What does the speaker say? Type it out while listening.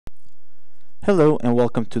Hello and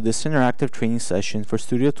welcome to this interactive training session for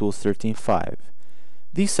Studio Tools 13.5.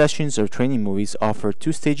 These sessions or training movies offer a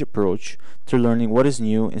two-stage approach to learning what is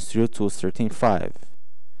new in Studio Tools 13.5.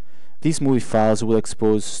 These movie files will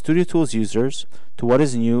expose Studio Tools users to what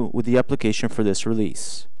is new with the application for this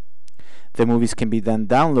release. The movies can be then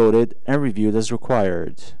downloaded and reviewed as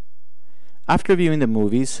required. After viewing the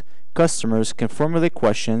movies, customers can formulate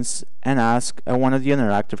questions and ask at one of the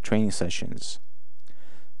interactive training sessions.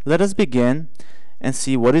 Let us begin and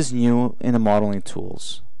see what is new in the modeling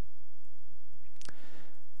tools.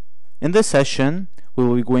 In this session, we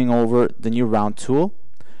will be going over the new round tool,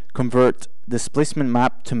 convert displacement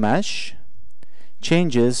map to mesh,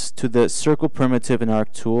 changes to the circle primitive in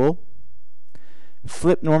arc tool,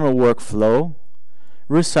 flip normal workflow,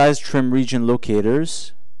 resize trim region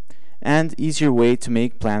locators, and easier way to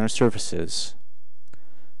make planar surfaces.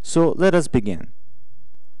 So let us begin.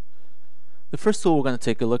 The first tool we're going to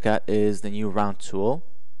take a look at is the new round tool.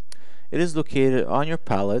 It is located on your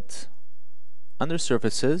palette under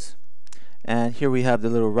surfaces, and here we have the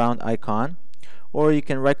little round icon, or you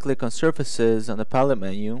can right click on surfaces on the palette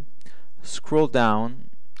menu, scroll down,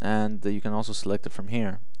 and you can also select it from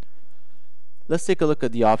here. Let's take a look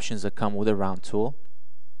at the options that come with the round tool.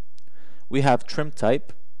 We have trim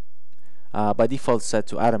type, by default set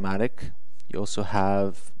to automatic. You also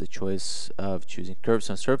have the choice of choosing curves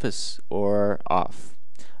on surface or off.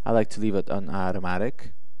 I like to leave it on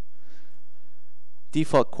automatic.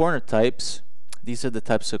 Default corner types. These are the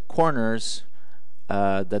types of corners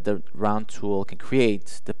that the round tool can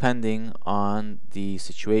create depending on the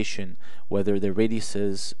situation, whether the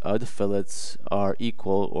radiuses of the fillets are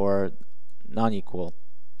equal or non-equal.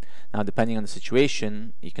 Now, depending on the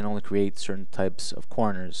situation, you can only create certain types of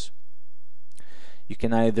corners. You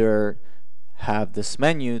can either have this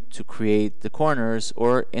menu to create the corners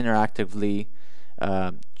or interactively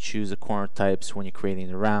choose the corner types when you're creating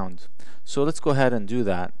the round. So let's go ahead and do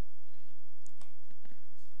that.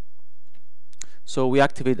 So we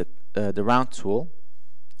activate the round tool,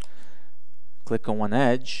 click on one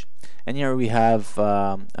edge, and here we have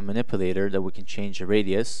a manipulator that we can change the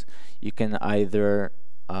radius. You can either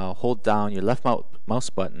hold down your left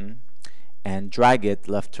mouse button and drag it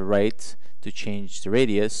left to right to change the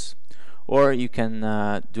radius, or you can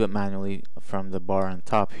do it manually from the bar on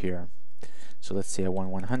top here. So let's say I want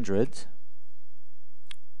 100.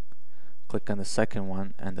 Click on the second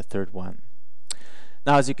one and the third one.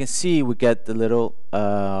 Now, as you can see, we get the little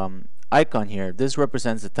icon here. This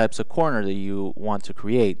represents the types of corner that you want to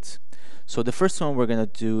create. So the first one we're going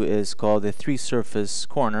to do is called the 3-surface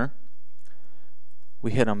corner.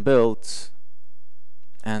 We hit on build,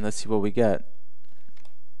 and let's see what we get.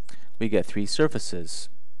 We get 3 surfaces.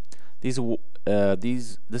 This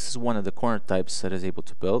is one of the corner types that is able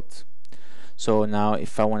to build. So now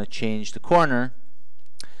if I want to change the corner,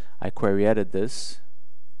 I query edit this,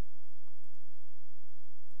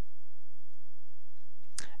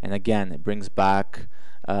 and again it brings back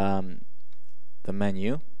the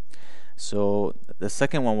menu. So the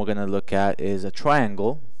second one we're going to look at is a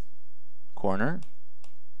triangle corner,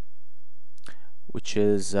 which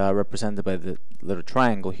is represented by the little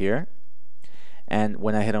triangle here. And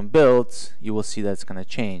when I hit on build, you will see that it's going to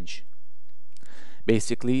change.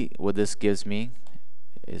 Basically, what this gives me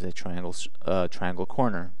is a triangle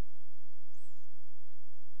corner.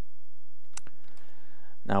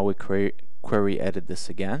 Now we query edit this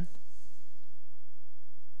again.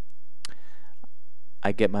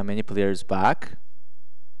 I get my manipulators back.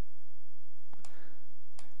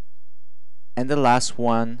 And the last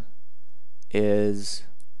one is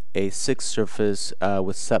a 6 surface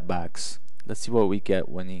with setbacks. Let's see what we get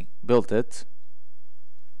when he built it.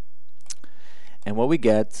 And what we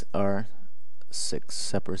get are 6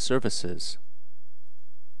 separate surfaces.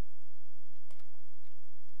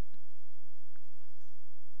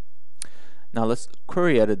 Now let's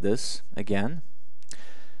query edit this again.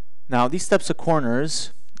 Now these types of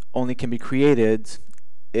corners only can be created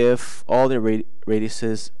if all the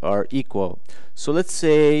radiuses are equal. So let's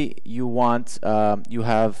say you want you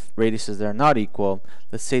have radiuses that are not equal.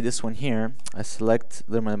 Let's say this one here. I select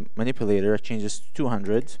the manipulator, I change this to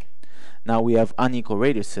 200. Now we have unequal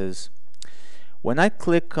radiuses. When I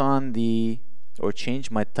click on or change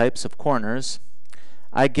my types of corners,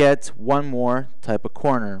 I get one more type of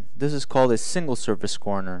corner. This is called a single surface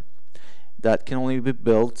corner that can only be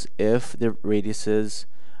built if the radiuses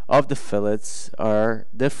of the fillets are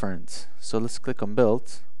different. So let's click on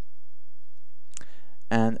build,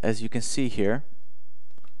 and as you can see here,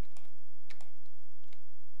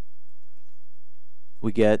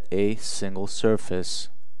 we get a single surface.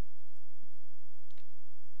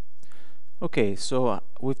 Okay, so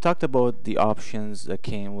we've talked about the options that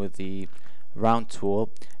came with the round tool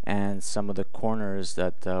and some of the corners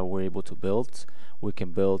that we're able to build. We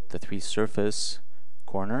can build the 3 surface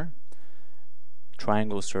corner,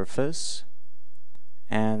 triangle surface,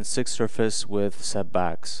 and 6 surface with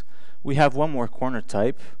setbacks. We have one more corner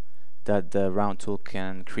type that the round tool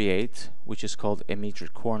can create, which is called a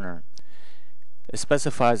metered corner. It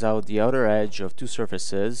specifies out the outer edge of 2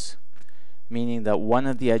 surfaces, meaning that one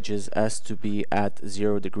of the edges has to be at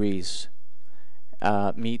 0 degrees,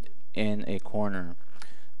 meet in a corner.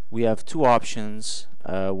 We have 2 options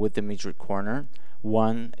with the metered corner.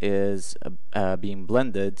 One is being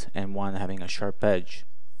blended and one having a sharp edge.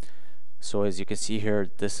 So as you can see here,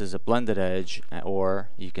 this is a blended edge, or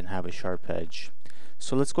you can have a sharp edge.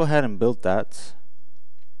 So let's go ahead and build that.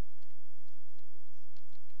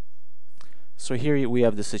 So here we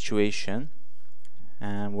have the situation,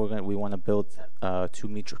 and we want to build 2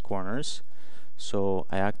 metered corners. So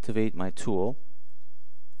I activate my tool,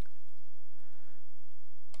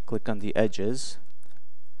 click on the edges.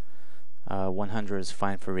 100 is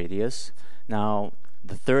fine for radius. Now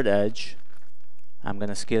the third edge, I'm going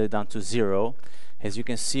to scale it down to 0. As you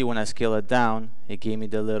can see, when I scale it down, it gave me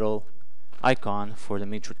the little icon for the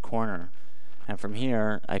metered corner. And from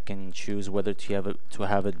here, I can choose whether to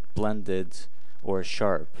have it blended or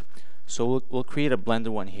sharp. So we'll create a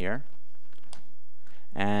blended one here,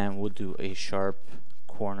 and we'll do a sharp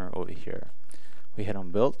corner over here. We hit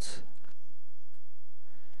on build,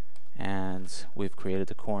 and we've created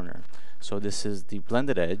the corner. So this is the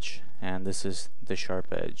blended edge, and this is the sharp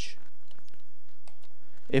edge.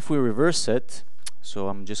 If we reverse it, so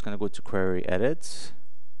I'm just going to go to Query Edit,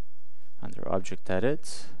 under Object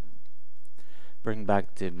Edit, bring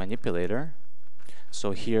back the manipulator.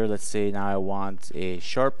 So here, let's say now I want a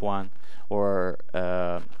sharp one, or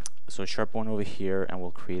so sharp one over here, and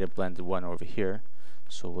we'll create a blended one over here.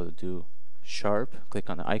 So we'll do sharp, click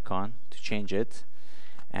on the icon to change it,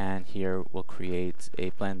 and here we'll create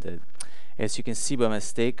a blended. As you can see, by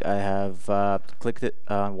mistake, I have clicked it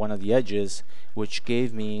on one of the edges, which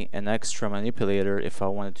gave me an extra manipulator if I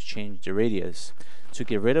wanted to change the radius. To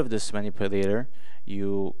get rid of this manipulator,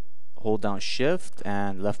 you hold down Shift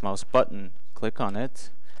and left mouse button, click on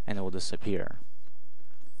it, and it will disappear.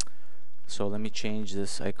 So let me change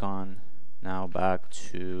this icon now back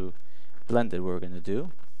to blended. We're going to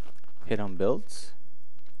do hit on build,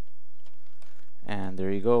 and there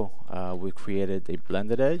you go. We created a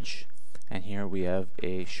blended edge, and here we have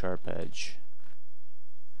a sharp edge.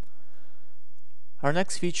 Our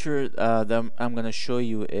next feature that I'm going to show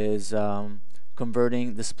you is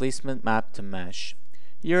converting displacement map to mesh.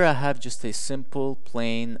 Here I have just a simple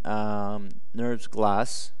plain NURBS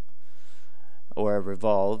glass or a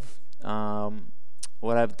revolve.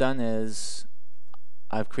 What I've done is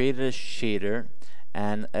I've created a shader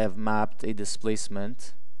and I've mapped a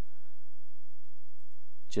displacement,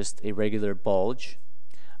 just a regular bulge.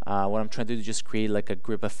 What I'm trying to do is just create like a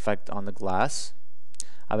grip effect on the glass.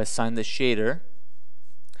 I've assigned the shader.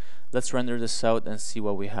 Let's render this out and see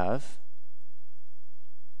what we have.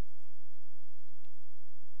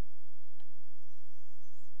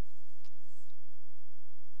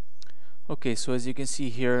 Okay, so as you can see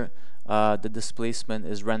here, the displacement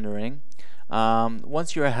is rendering.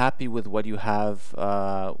 Once you're happy with what you have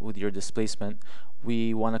with your displacement,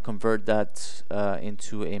 we want to convert that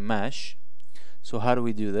into a mesh. So how do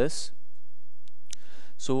we do this?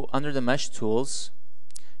 So under the mesh tools,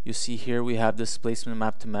 you see here we have displacement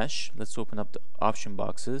map to mesh. Let's open up the option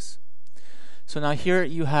boxes. So now here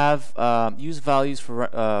you have use values for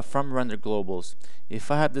from render globals. If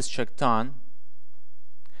I have this checked on,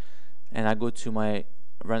 and I go to my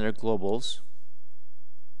render globals,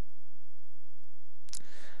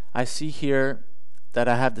 I see here that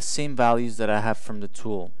I have the same values that I have from the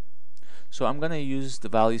tool. So I'm going to use the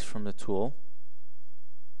values from the tool.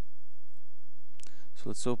 So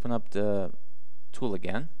let's open up the tool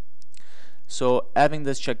again. So having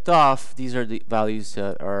this checked off, these are the values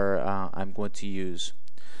that are I'm going to use.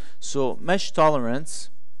 So mesh tolerance,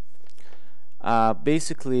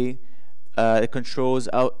 basically it controls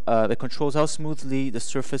how smoothly the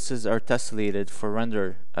surfaces are tessellated for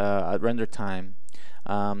render at render time.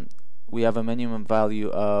 We have a minimum value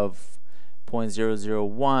of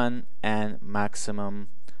 0.001 and maximum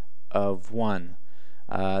of 1.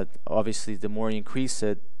 Obviously, the more you increase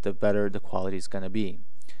it, the better the quality is going to be.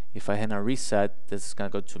 If I hit on reset, this is going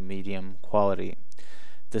to go to medium quality.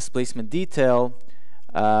 Displacement detail.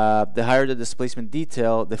 The higher the displacement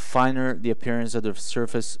detail, the finer the appearance of the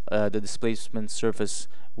surface, the displacement surface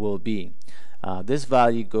will be. This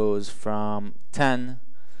value goes from 10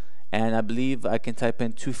 and I believe I can type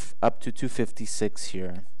in up to 256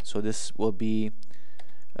 here. So this will be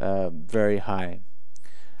very high.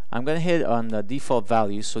 I'm gonna hit on the default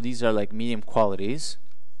values, so these are like medium qualities.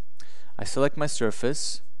 I select my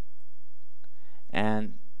surface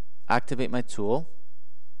and activate my tool,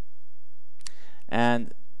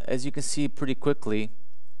 and as you can see pretty quickly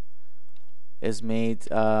is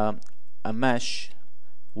made a mesh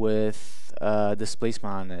with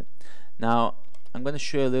displacement on it. Now I'm going to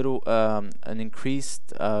show you a little an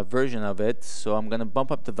increased version of it, so I'm going to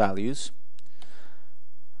bump up the values.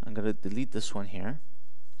 I'm going to delete this one here.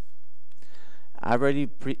 I've already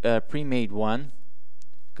pre-made one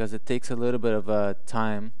because it takes a little bit of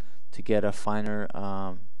time to get a finer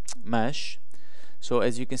mesh. So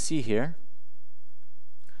as you can see here,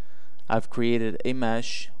 I've created a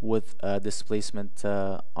mesh with displacement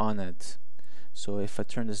on it. So if I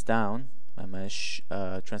turn this down, my mesh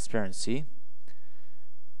transparency,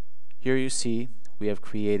 here you see we have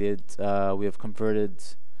created, we have converted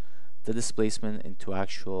the displacement into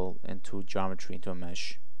geometry, into a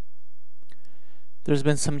mesh. There's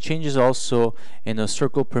been some changes also in the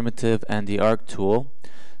circle primitive and the arc tool.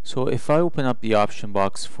 So if I open up the option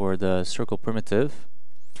box for the circle primitive,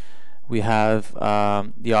 we have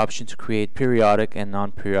the option to create periodic and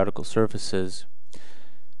non-periodical surfaces.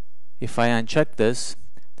 If I uncheck this,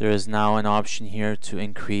 there is now an option here to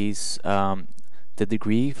increase the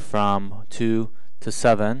degree from 2 to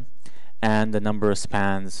 7 and the number of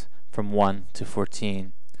spans from 1 to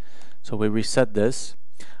 14. So we reset this.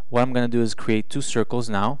 What I'm going to do is create two circles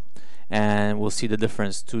now, and we'll see the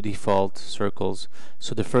difference, two default circles.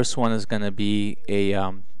 So the first one is going to be a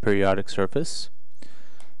periodic surface.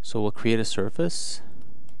 So we'll create a surface,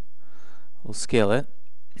 we'll scale it,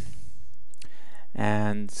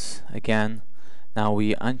 and again now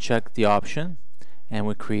we uncheck the option and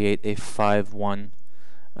we create a 5-1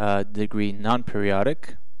 degree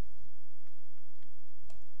non-periodic.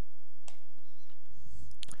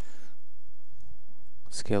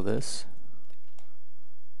 Scale this,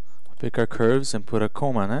 pick our curves and put a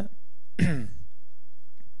comb on it.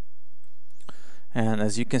 And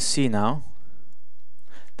as you can see now,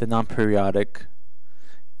 the non-periodic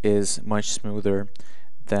is much smoother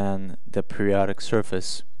than the periodic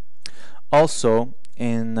surface. Also,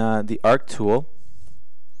 in the arc tool,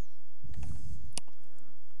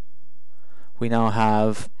 we now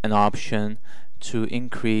have an option to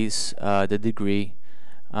increase the degree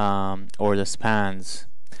or the spans.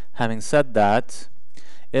 Having said that,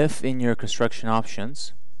 if in your construction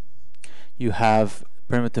options you have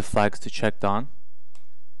primitive flags to check on,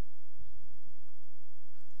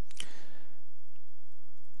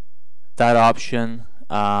 that option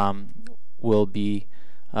will be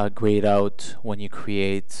grayed out when you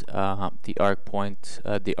create the arc point,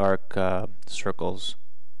 the arc circles.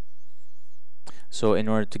 So in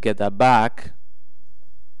order to get that back,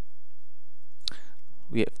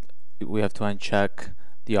 we have to uncheck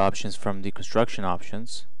the options from the construction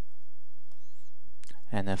options,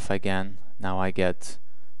 and if again now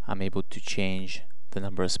I'm able to change the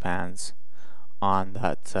number of spans on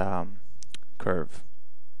that curve.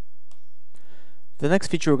 The next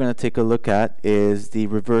feature we're going to take a look at is the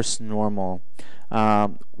reverse normal.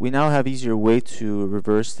 We now have easier way to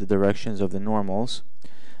reverse the directions of the normals.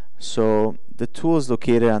 So the tool is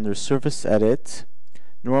located under Surface Edit,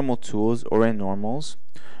 Normal Tools, or in Normals,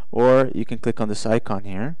 or you can click on this icon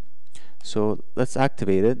here. So let's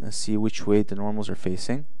activate it and see which way the normals are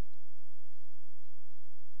facing.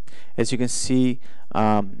 As you can see,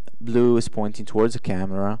 blue is pointing towards the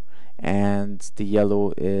camera and the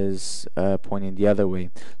yellow is pointing the other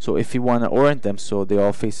way. So if you want to orient them so they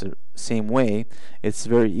all face the same way, it's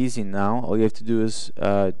very easy now. All you have to do is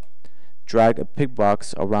drag a pick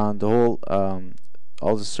box around the whole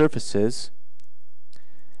all the surfaces,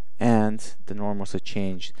 and the normals are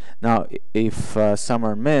changed. Now if some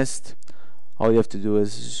are missed, all you have to do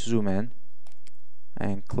is zoom in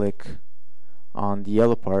and click on the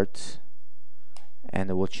yellow part and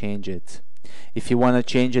it will change it. If you want to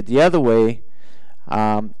change it the other way,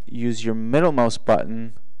 use your middle mouse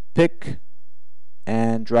button, pick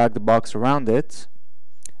and drag the box around it,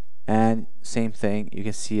 and same thing, you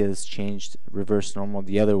can see it has changed reverse normal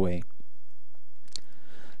the other way.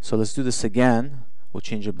 So let's do this again. We'll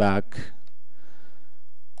change it back.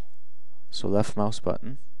 So left mouse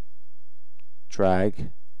button,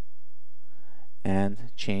 drag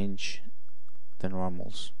and change the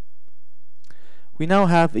normals. We now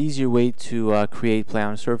have an easier way to create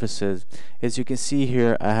planar surfaces. As you can see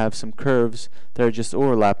here, I have some curves that are just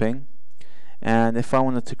overlapping, and if I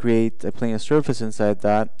wanted to create a planar surface inside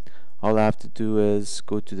that, all I have to do is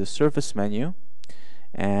go to the surface menu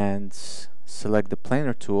and select the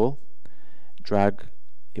planar tool, drag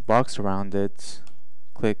a box around it,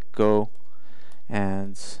 click go,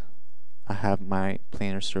 and I have my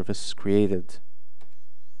planar surface created.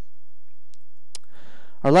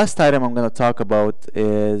 Our last item I'm going to talk about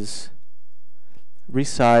is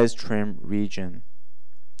Resize Trim Region.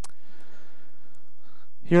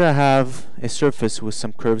 Here I have a surface with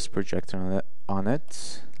some curves projected on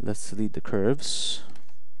it. Let's delete the curves.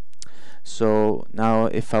 So now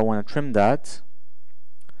if I want to trim that,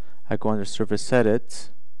 I go under Surface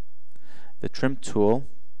Edit, the Trim tool,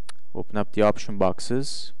 open up the option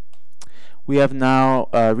boxes. We have now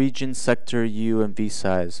region, sector, U, and V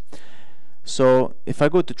size. So if I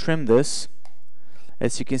go to trim this,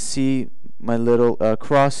 as you can see my little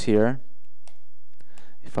cross here,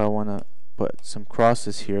 if I want to put some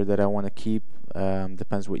crosses here that I want to keep,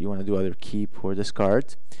 depends what you want to do, either keep or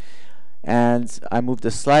discard, and I move the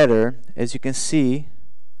slider, as you can see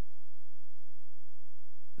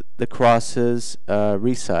the crosses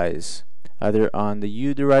resize either on the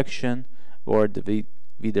U direction or the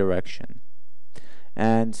V direction,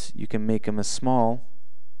 and you can make them as small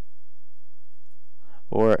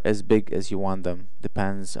or as big as you want them,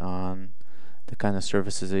 depends on the kind of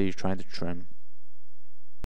surfaces that you're trying to trim.